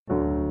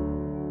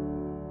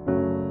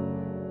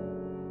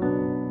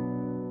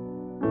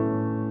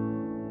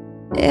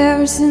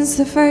Ever since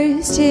the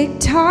first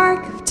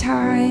tick-tock of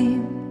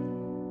time,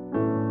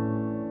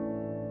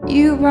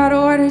 you brought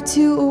order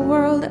to a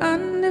world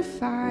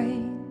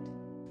undefined.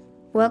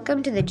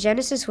 Welcome to the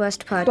Genesis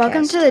West Podcast.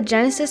 Welcome to the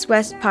Genesis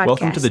West Podcast.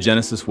 Welcome to the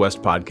Genesis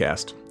West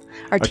Podcast.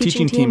 Our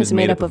teaching team is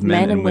made up of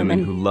men and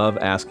women who love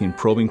asking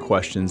probing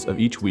questions of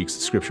each week's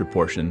scripture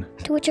portion,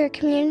 to which our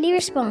community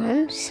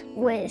responds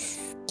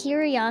with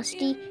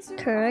curiosity,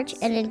 courage,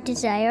 and a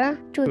desire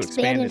to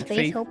expand in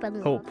faith, hope,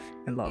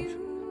 and love.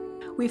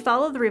 We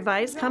follow the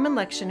Revised Common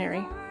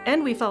Lectionary,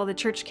 and we follow the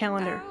church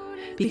calendar.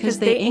 Because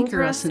they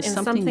anchor us in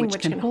something which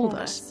can hold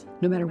us,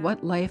 no matter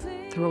what life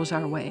throws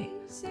our way.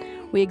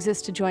 We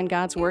exist to join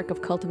God's work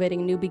of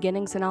cultivating new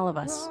beginnings in all of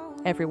us,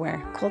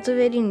 everywhere.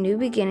 Cultivating new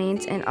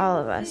beginnings in all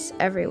of us,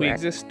 everywhere. We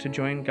exist to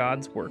join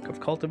God's work of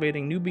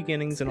cultivating new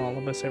beginnings in all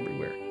of us,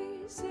 everywhere.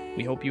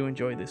 We hope you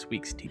enjoy this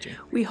week's teaching.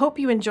 We hope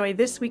you enjoy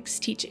this week's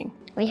teaching.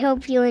 We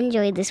hope you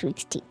enjoy this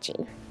week's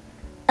teaching.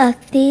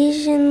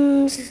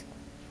 Ephesians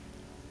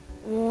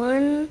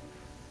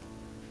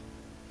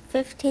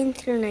 1:15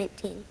 through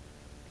 19.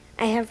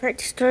 I have heard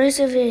stories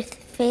of your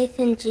faith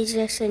in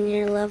Jesus and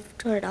your love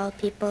toward all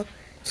people.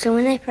 So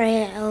when I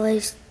pray, I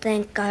always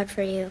thank God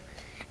for you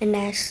and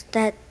ask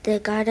that the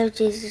God of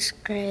Jesus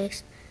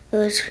Christ,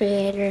 who is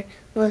Creator,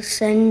 will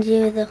send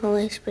you the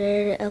Holy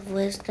Spirit of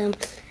wisdom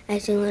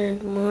as you learn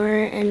more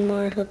and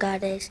more who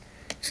God is,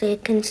 so you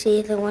can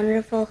see the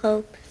wonderful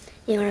hope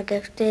you are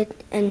gifted,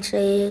 and so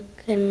you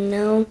can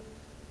know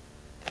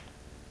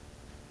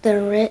the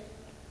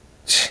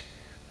rich,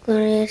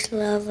 glorious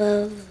love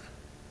of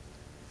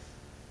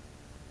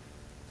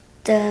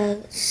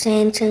the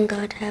saints and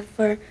God have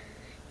for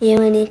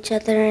you and each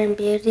other, and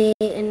beauty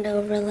and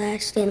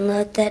everlasting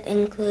love that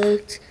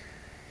includes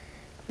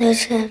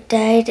those who have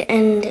died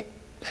and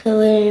who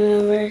we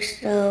remember.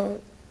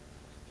 So,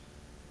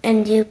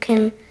 and you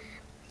can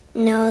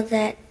know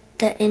that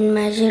the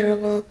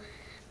immeasurable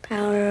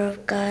power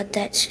of God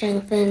that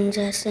strengthens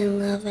us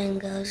in love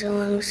and goes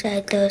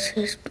alongside those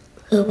who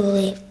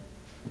believe.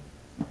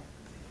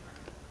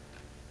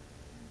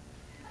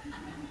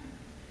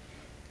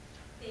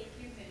 Thank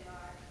you,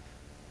 Finbar.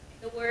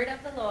 The word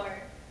of the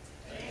Lord.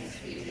 Thanks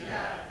be to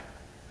God.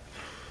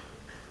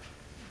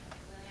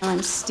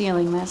 I'm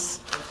stealing this.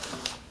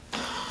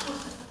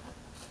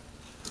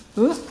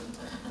 Ooh.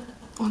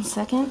 1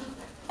 second.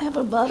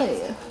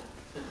 Everybody.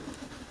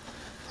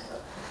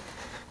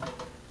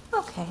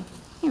 Okay,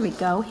 here we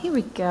go.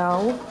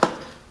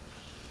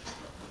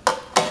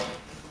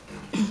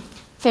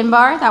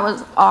 Finbar, that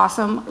was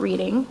awesome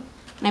reading.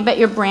 And I bet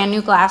your brand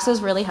new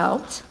glasses really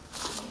helped.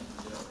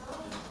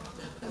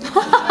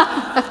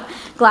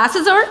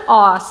 Glasses are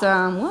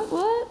awesome.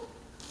 What?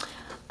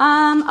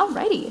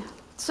 Alrighty.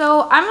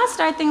 So I'm going to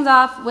start things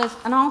off with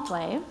an all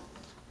play.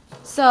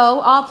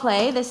 So all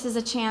play, this is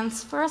a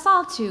chance for us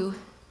all to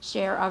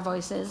share our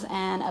voices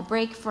and a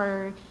break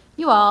for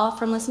you all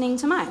from listening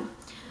to mine.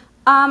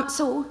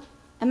 So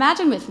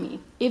imagine with me,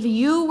 if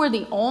you were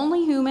the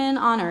only human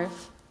on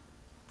earth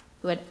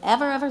who had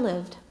ever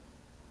lived,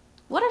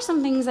 what are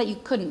some things that you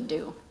couldn't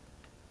do?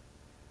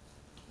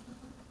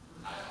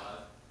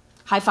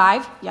 High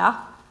five,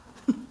 yeah.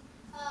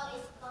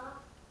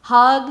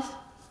 Hug,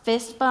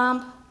 fist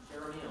bump.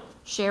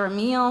 Share a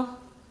meal.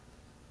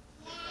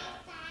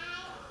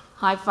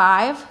 High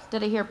five.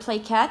 Did I hear play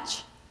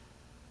catch?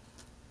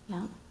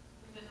 Yeah.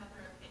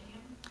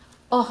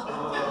 Oh.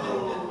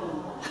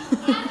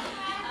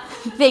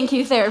 Thank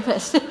you,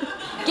 therapist.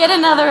 Get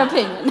another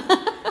opinion.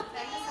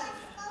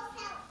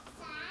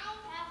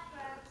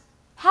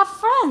 Have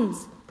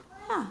friends.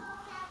 Yeah.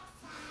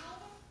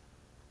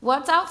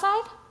 What's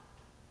outside?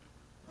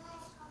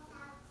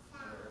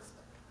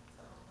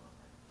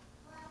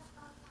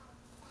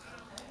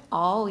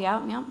 Oh, yeah. I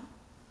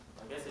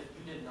guess if you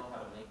didn't know how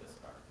to make a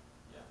scarf,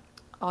 yeah.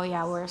 Oh,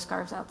 yeah, wear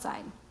scarves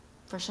outside,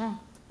 for sure.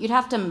 You'd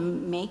have to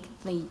make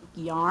the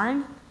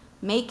yarn,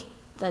 make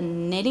the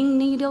knitting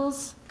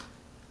needles,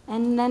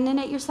 and then knit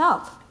it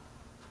yourself.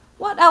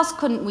 What else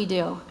couldn't we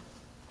do?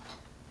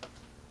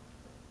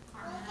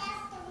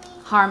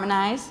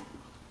 Harmonize.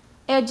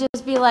 It would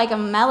just be like a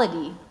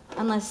melody,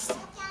 unless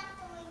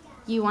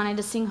you wanted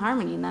to sing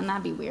harmony, and then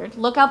that'd be weird.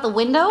 Look out the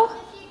window?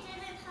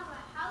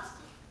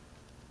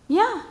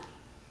 Yeah.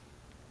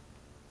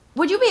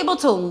 Would you be able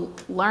to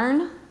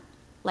learn,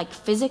 like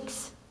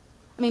physics?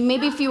 I mean,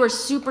 maybe if you were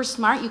super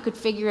smart, you could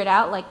figure it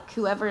out, like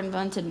whoever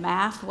invented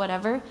math,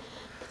 whatever.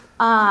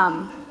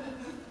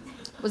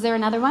 Was there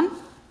another one?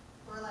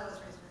 Lorelai was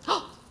raised.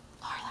 Oh,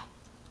 Lorelai.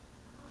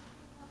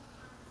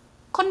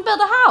 Couldn't build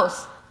a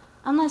house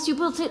unless you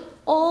built it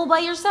all by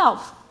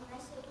yourself.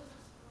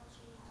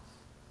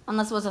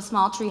 Unless it was a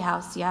small tree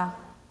house, yeah.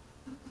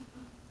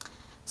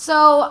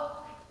 So,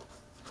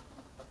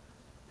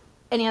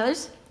 any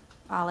others?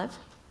 Olive?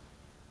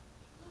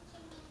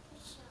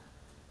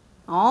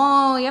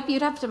 Oh, yep,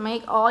 you'd have to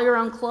make all your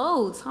own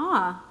clothes,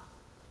 huh?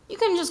 You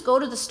couldn't just go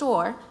to the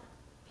store,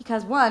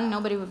 because 1,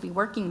 nobody would be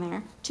working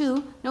there.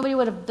 2, nobody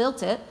would have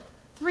built it.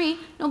 3,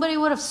 nobody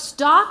would have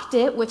stocked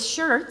it with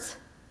shirts.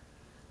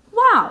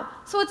 Wow,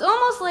 so it's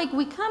almost like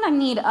we kind of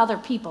need other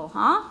people,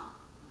 huh?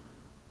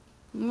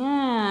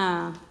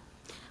 Yeah.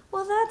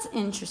 Well, that's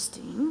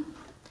interesting.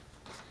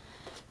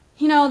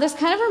 You know, this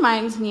kind of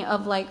reminds me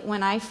of like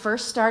when I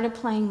first started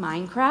playing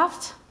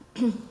Minecraft.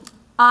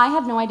 I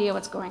have no idea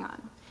what's going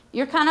on.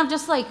 You're kind of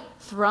just like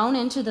thrown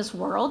into this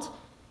world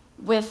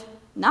with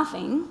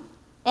nothing,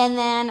 and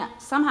then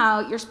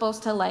somehow you're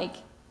supposed to like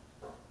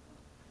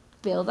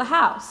build a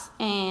house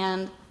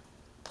and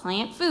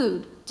plant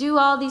food, do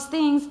all these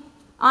things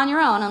on your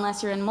own,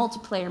 unless you're in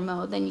multiplayer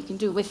mode, then you can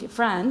do it with your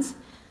friends.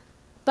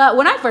 But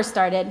when I first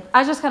started, I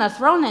was just kind of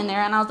thrown in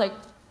there, and I was like,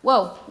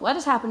 whoa, what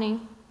is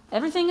happening?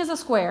 Everything is a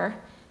square.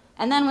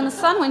 And then when the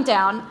sun went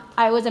down,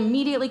 I was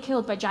immediately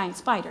killed by giant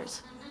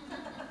spiders.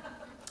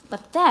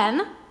 But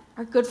then,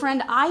 our good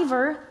friend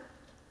Ivor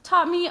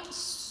taught me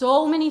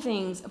so many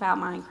things about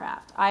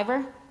Minecraft.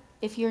 Ivor,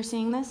 if you're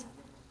seeing this,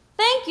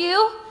 thank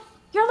you.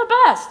 You're the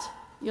best.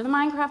 You're the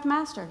Minecraft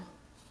master.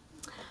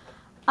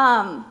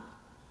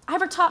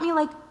 Ivor taught me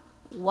like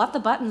what the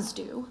buttons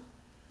do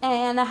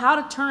and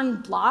how to turn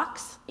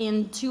blocks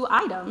into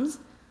items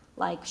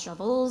like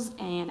shovels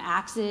and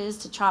axes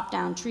to chop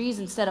down trees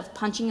instead of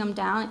punching them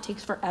down. It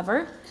takes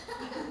forever.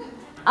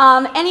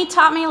 And he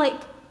taught me like,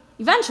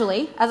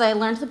 eventually, as I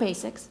learned the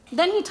basics,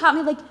 then he taught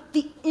me like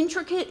the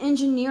intricate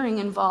engineering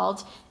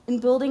involved in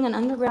building an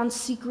underground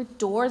secret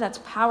door that's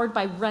powered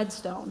by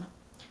redstone.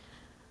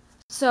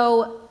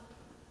 So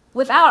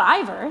without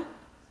Ivor,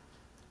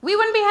 we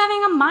wouldn't be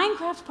having a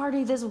Minecraft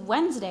party this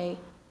Wednesday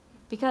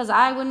because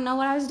I wouldn't know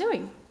what I was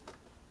doing.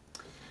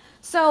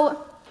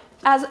 So,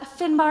 as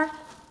Finbar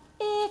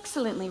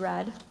excellently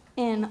read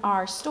in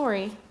our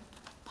story,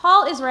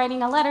 Paul is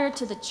writing a letter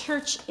to the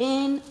church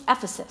in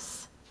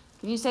Ephesus.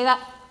 Can you say that?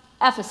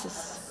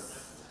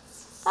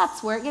 Ephesus.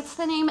 That's where it gets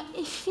the name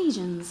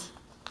Ephesians.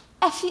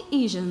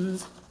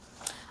 Ephesians.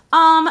 So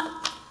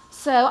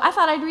I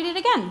thought I'd read it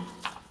again.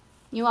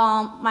 You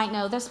all might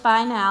know this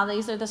by now.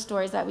 These are the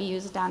stories that we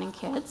use down in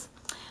Kids.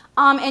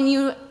 And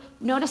you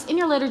notice in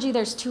your liturgy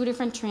there's two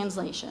different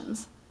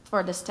translations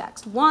for this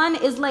text. One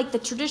is like the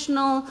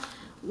traditional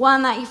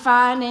one that you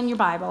find in your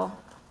Bible,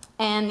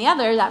 and the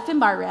other, that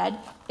Finbar read,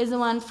 is the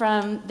one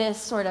from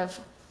this sort of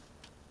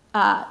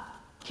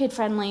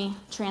kid-friendly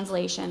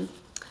translation,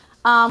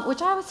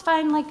 which I always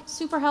find like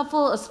super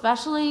helpful,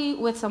 especially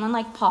with someone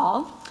like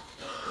Paul,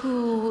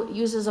 who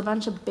uses a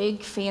bunch of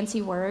big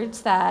fancy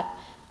words that,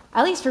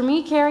 at least for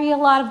me, carry a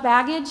lot of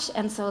baggage,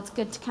 and so it's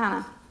good to kind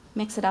of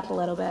mix it up a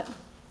little bit.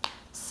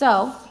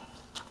 So,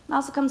 it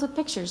also comes with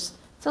pictures.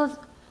 So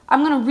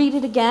I'm going to read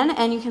it again,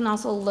 and you can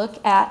also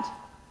look at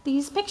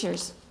these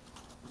pictures.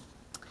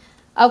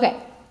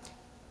 Okay.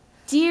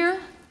 Dear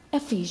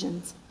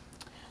Ephesians,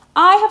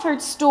 I have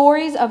heard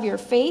stories of your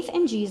faith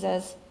in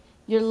Jesus,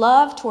 your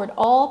love toward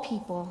all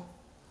people.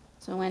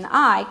 So when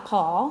I,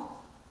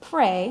 Paul,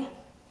 pray,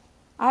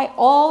 I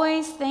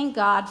always thank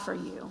God for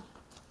you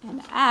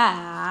and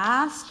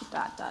ask,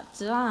 that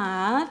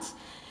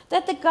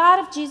the God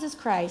of Jesus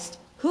Christ,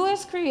 who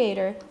is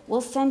Creator,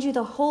 will send you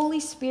the Holy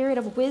Spirit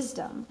of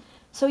wisdom,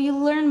 so you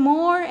learn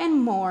more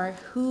and more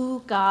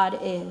who God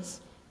is,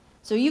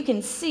 so you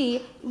can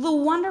see the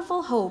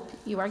wonderful hope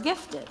you are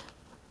gifted.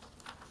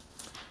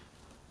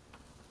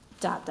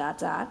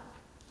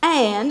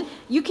 And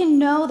you can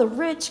know the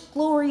rich,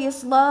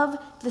 glorious love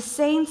the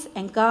saints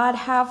and God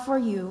have for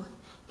you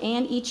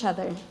and each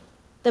other,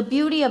 the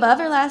beauty of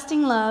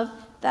everlasting love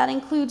that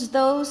includes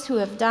those who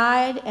have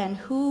died and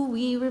who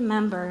we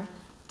remember,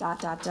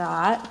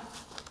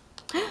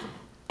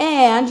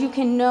 And you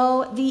can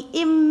know the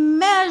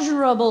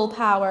immeasurable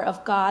power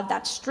of God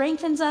that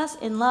strengthens us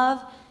in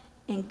love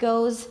and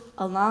goes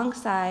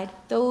alongside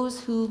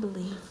those who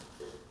believe.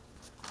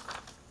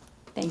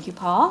 Thank you,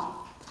 Paul.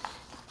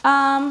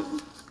 So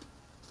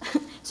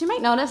you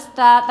might notice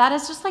that that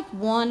is just like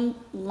one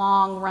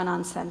long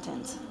run-on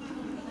sentence.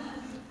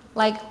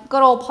 Like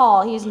good old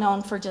Paul, he's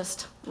known for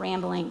just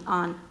rambling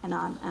on and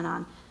on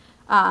and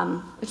on,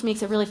 which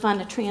makes it really fun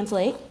to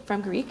translate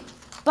from Greek.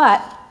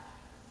 But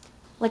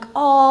like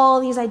all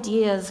these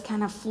ideas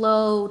kind of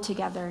flow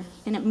together,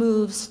 and it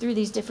moves through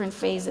these different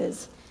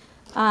phases.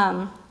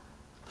 And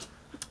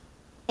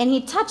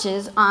he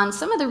touches on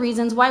some of the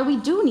reasons why we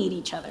do need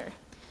each other.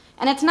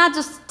 And it's not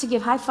just to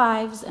give high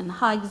fives and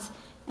hugs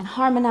and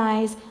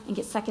harmonize and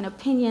get second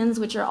opinions,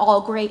 which are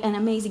all great and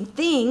amazing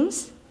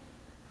things,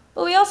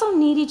 but we also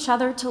need each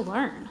other to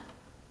learn.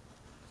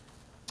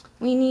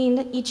 We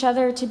need each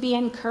other to be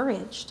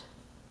encouraged.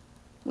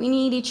 We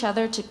need each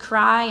other to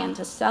cry and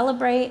to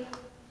celebrate.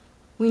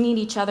 We need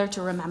each other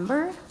to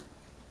remember.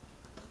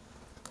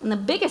 And the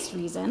biggest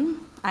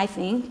reason, I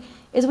think,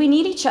 is we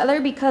need each other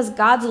because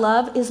God's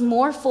love is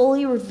more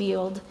fully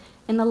revealed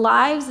in the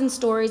lives and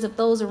stories of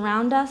those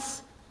around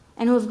us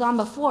and who have gone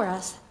before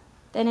us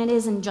than it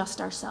is in just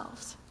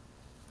ourselves.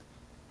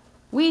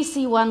 We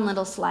see one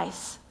little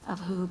slice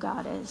of who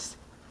God is,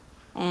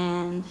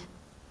 and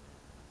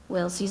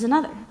Will sees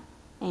another,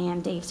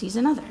 and Dave sees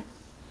another,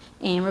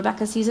 and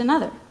Rebecca sees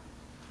another,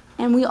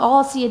 and we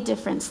all see a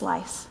different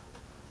slice.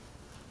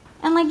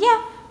 And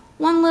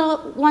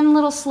one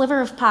little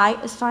sliver of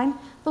pie is fine,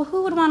 but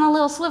who would want a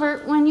little sliver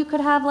when you could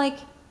have like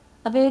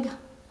a big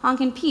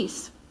honking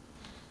piece?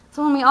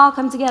 So when we all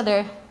come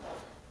together,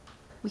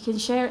 we can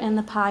share in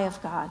the pie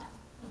of God.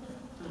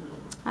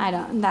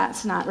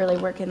 That's not really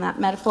working, that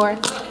metaphor.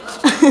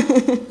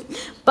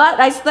 But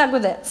I stuck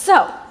with it.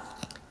 So,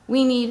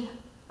 we need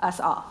us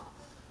all.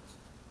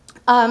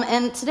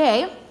 And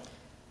today,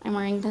 I'm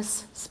wearing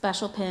this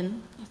special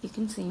pin, if you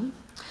can see.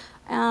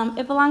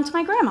 It belonged to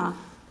my grandma.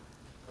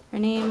 Her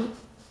name,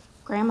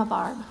 Grandma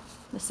Barb.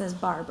 This is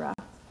Barbara.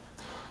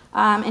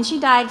 And she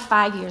died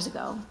 5 years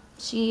ago.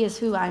 She is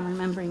who I'm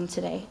remembering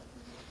today.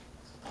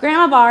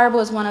 Grandma Barb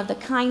was one of the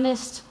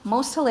kindest,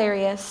 most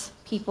hilarious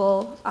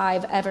people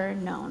I've ever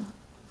known.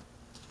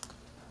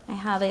 I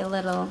have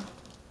this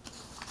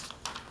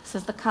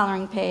is the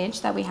coloring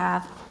page that we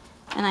have,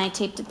 and I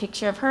taped a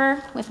picture of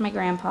her with my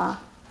grandpa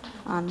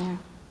on there.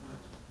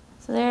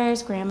 So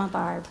there's Grandma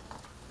Barb.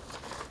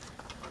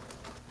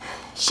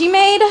 She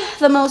made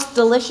the most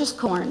delicious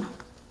corn,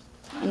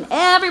 and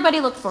everybody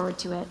looked forward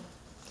to it.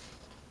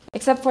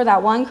 Except for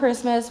that one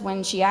Christmas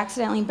when she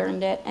accidentally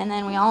burned it, and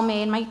then we all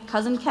made my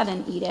cousin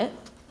Kevin eat it.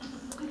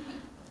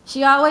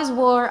 She always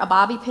wore a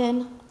bobby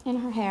pin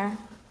in her hair,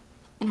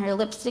 and her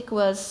lipstick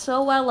was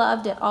so well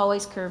loved it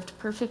always curved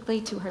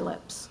perfectly to her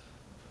lips.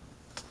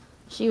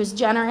 She was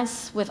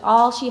generous with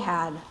all she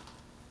had,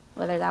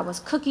 whether that was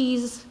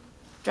cookies,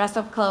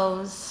 dress-up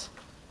clothes,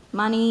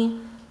 money,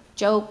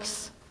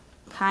 jokes,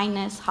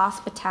 kindness,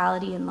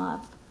 hospitality, and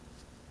love.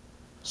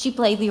 She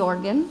played the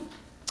organ.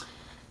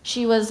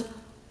 She was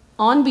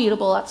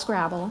unbeatable at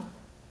Scrabble.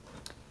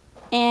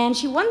 And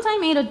she one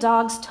time ate a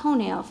dog's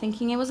toenail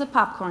thinking it was a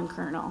popcorn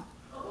kernel.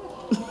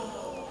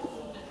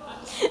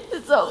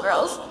 It's so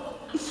gross.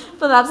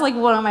 But that's like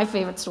one of my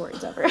favorite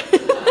stories ever.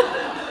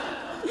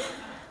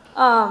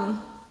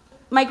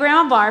 My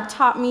Grandma Barb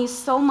taught me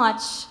so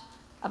much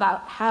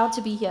about how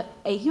to be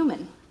a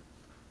human.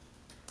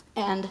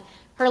 And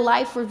her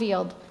life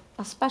revealed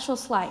a special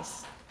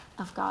slice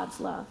of God's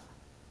love.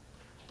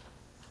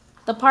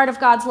 The part of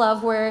God's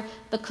love where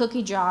the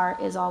cookie jar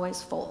is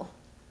always full.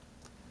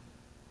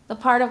 The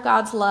part of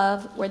God's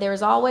love where there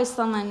is always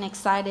someone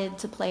excited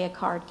to play a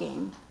card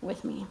game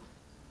with me.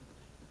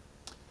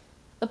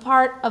 The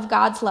part of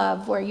God's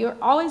love where you're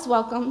always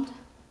welcomed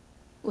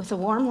with a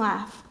warm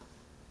laugh,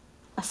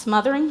 a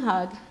smothering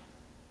hug,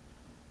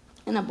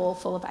 and a bowl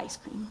full of ice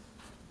cream.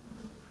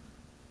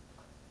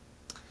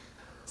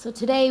 So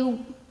today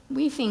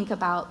we think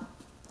about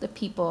the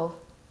people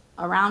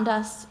around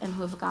us and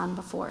who have gone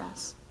before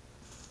us.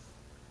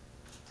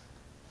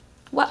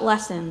 What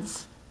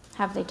lessons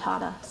have they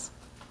taught us?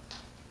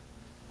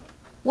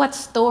 What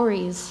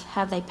stories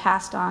have they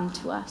passed on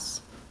to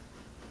us?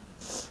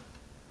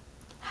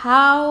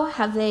 How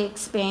have they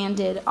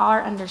expanded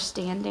our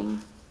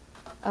understanding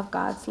of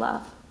God's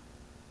love?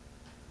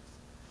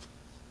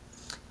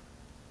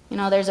 You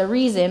know, there's a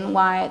reason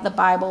why the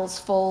Bible's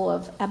full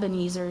of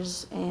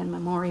Ebenezer's and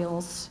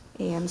memorials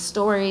and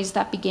stories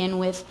that begin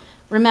with,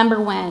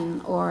 remember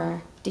when,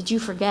 or did you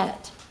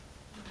forget?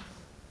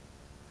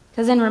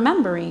 Because in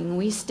remembering,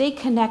 we stay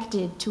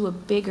connected to a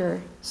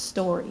bigger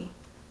story,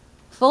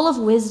 full of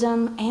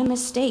wisdom and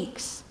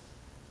mistakes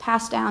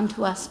passed down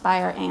to us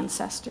by our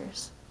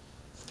ancestors.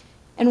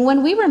 And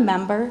when we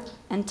remember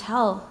and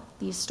tell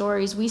these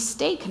stories, we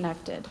stay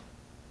connected,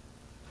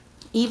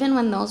 even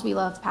when those we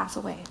love pass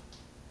away.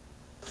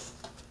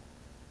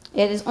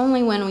 It is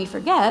only when we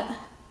forget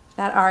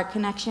that our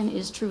connection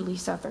is truly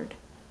severed.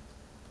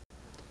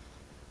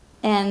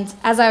 And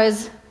as I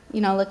was,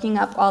 looking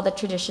up all the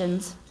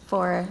traditions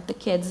for the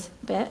kids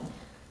bit,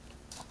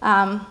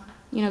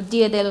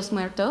 Dia de los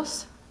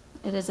Muertos,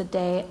 it is a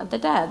day of the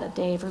dead, a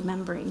day of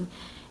remembering.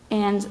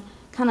 And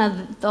kind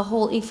of the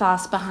whole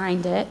ethos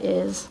behind it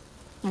is,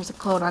 there's a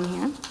quote on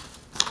here,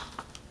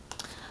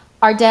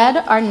 our dead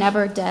are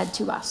never dead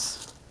to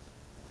us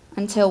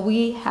until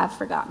we have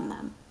forgotten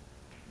them.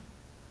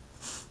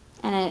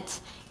 And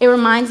it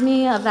reminds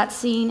me of that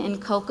scene in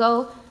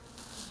Coco.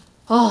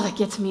 Oh, that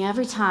gets me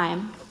every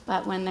time.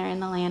 But when they're in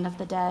the land of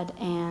the dead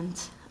and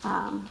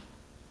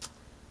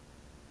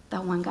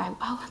that one guy,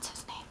 what's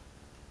his name?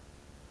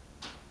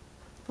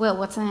 Will,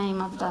 what's the name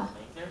of the...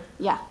 Hector?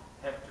 Yeah.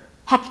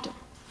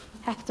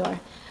 Hector.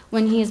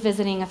 When he is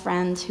visiting a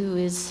friend who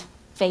is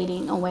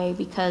fading away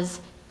because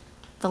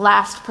the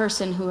last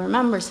person who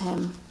remembers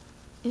him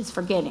is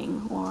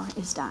forgetting or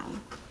is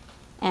dying.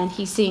 And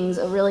he sings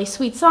a really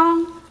sweet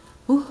song.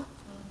 Ooh.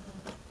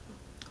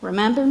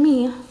 Remember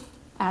me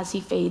as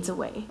he fades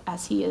away,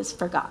 as he is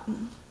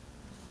forgotten.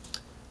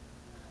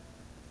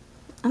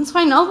 And so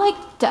I know,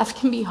 death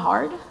can be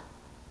hard.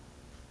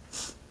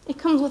 It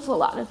comes with a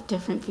lot of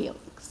different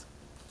feelings.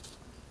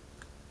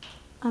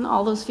 And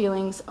all those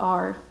feelings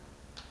are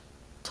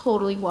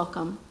totally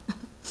welcome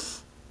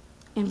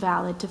and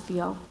valid to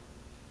feel.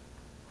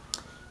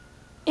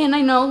 And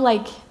I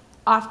know,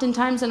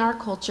 oftentimes in our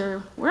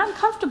culture, we're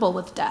uncomfortable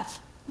with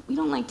death. We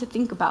don't like to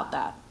think about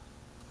that.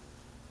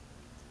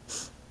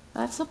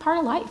 That's a part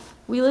of life.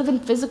 We live in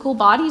physical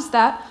bodies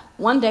that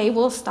one day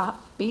will stop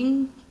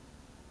being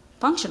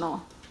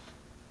functional.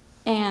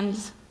 And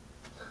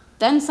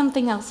then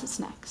something else is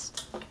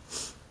next.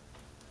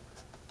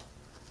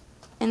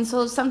 And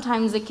so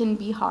sometimes it can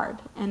be hard,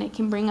 and it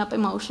can bring up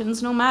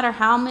emotions, no matter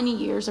how many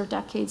years or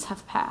decades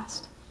have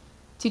passed,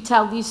 to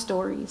tell these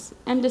stories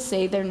and to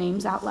say their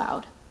names out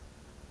loud.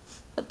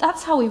 But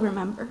that's how we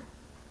remember.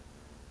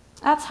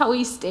 That's how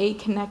we stay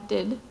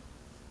connected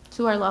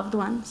to our loved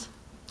ones,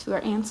 to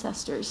our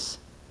ancestors,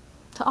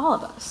 to all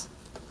of us.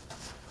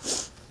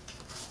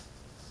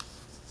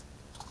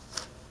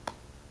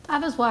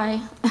 That is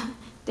why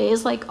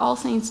days like All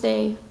Saints'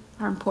 Day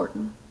are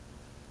important.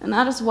 And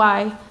that is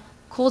why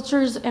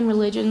cultures and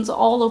religions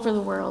all over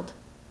the world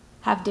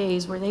have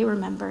days where they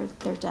remember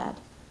their dead.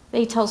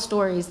 They tell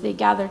stories, they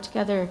gather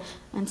together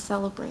and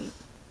celebrate.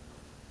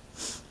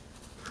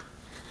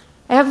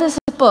 I have this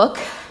book,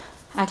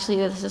 actually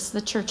this is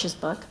the church's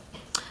book,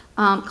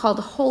 called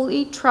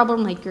Holy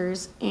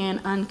Troublemakers and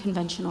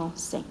Unconventional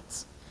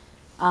Saints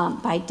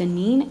by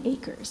Deneen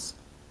Akers.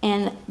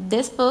 And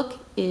this book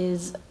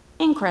is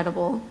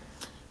incredible.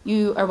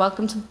 You are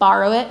welcome to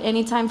borrow it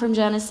anytime from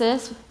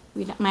Genesis.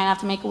 We might have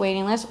to make a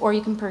waiting list, or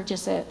you can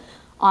purchase it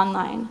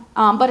online.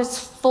 But it's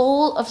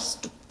full of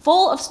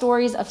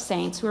stories of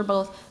saints who are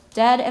both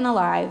dead and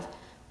alive,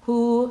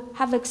 who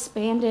have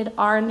expanded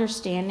our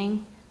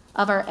understanding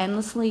of our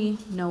endlessly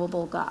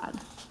knowable God.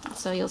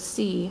 So you'll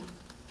see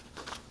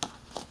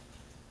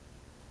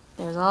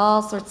there's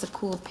all sorts of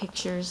cool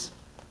pictures.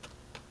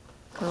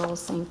 Good old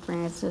St.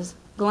 Francis.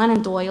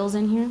 Glennon Doyle's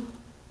in here.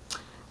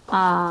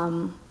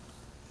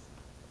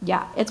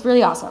 Yeah, it's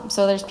really awesome.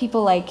 So there's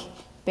people like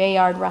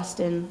Bayard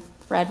Rustin,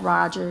 Fred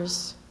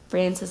Rogers,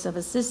 Francis of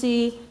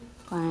Assisi,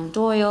 Glennon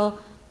Doyle,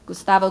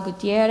 Gustavo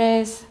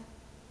Gutierrez,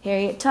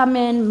 Harriet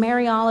Tubman,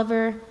 Mary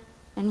Oliver,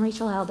 and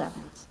Rachel Held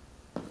Evans.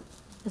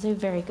 It's a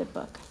very good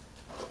book.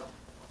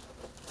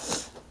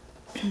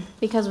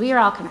 Because we are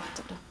all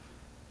connected.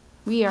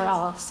 We are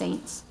all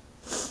saints.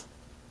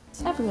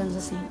 Everyone's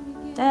a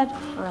saint. Dead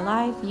or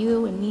alive,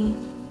 you and me.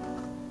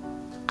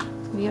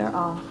 We are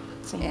all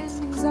saints.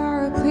 Endings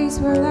are a place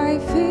where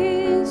life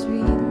is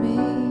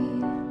remade.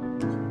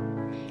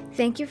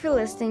 Thank you for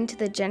listening to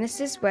the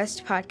Genesis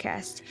West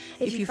podcast.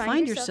 If you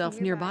find yourself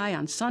nearby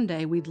on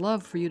Sunday, we'd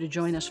love for you to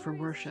join us for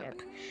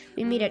worship.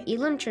 We meet at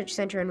Elam Church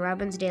Center in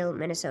Robbinsdale,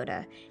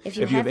 Minnesota. If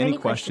you have any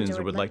questions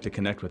or would like to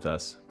connect with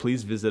us,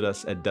 please visit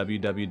us at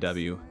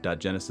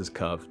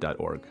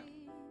www.genesiscov.org.